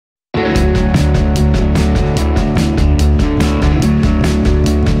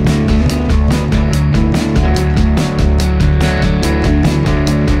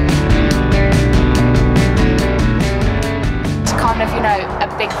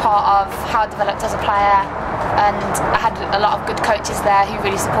part of how I developed as a player, and I had a lot of good coaches there who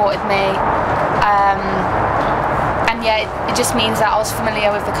really supported me. And yeah, it just means that I was familiar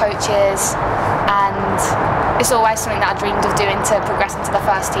with the coaches, and it's always something that I dreamed of doing to progress into the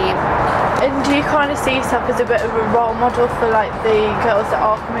first team. And do you kind of see yourself as a bit of a role model for like the girls that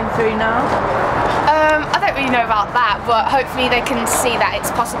are coming through now? I don't really know about that, but hopefully they can see that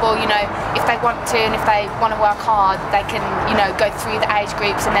it's possible, you know, if they want to and if they want to work hard, they can, you know, go through the age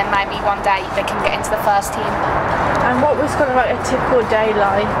groups and then maybe one day they can get into the first team. And what was kind of like a typical day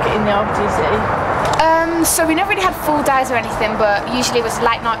like in the RTC? So we never really had full days or anything, but usually it was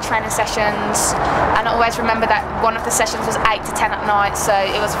late night training sessions, and I always remember that one of the sessions was 8 to 10 at night, so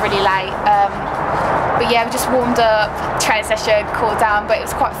it was really late. But yeah, we just warmed up, training session, cooled down, but it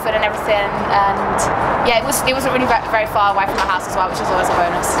was quite fun and everything, and yeah, it wasn't really very far away from my house as well, which was always a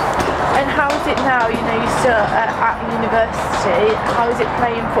bonus. And how is it now? You know, you're still at university. How is it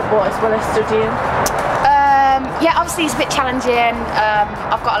playing football as well as studying? Yeah, obviously it's a bit challenging.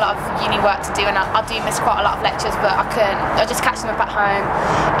 I've got a lot of uni work to do, and I do miss quite a lot of lectures, but I just catch them up at home.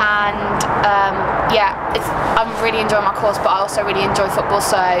 And yeah, I'm really enjoying my course, but I also really enjoy football,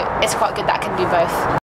 so it's quite good that I can do both.